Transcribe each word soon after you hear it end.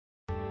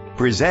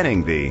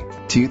Presenting the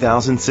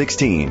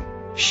 2016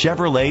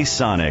 Chevrolet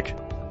Sonic.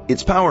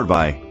 It's powered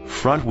by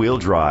front-wheel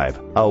drive,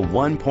 a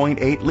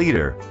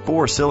 1.8-liter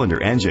four-cylinder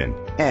engine,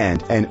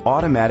 and an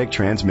automatic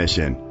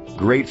transmission.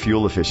 Great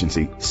fuel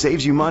efficiency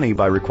saves you money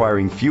by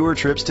requiring fewer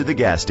trips to the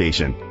gas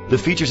station. The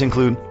features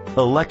include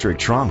electric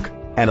trunk,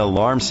 an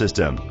alarm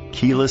system,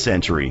 keyless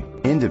entry,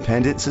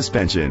 independent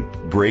suspension,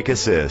 brake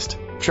assist,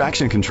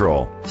 traction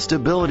control,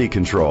 stability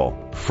control,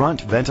 front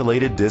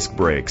ventilated disc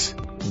brakes,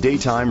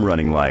 daytime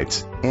running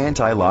lights,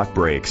 anti-lock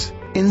brakes.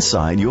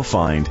 Inside you'll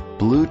find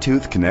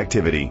Bluetooth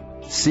connectivity,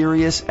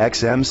 Sirius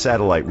XM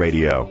satellite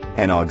radio,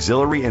 and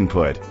auxiliary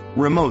input,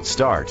 remote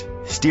start,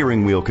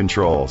 steering wheel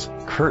controls,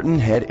 curtain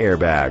head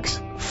airbags,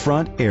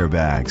 front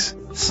airbags,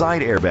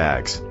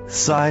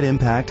 side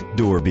impact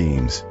door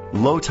beams,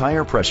 low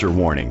tire pressure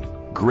warning.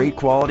 Great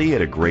quality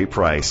at a great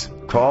price.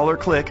 Call or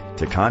click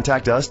to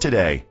contact us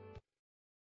today.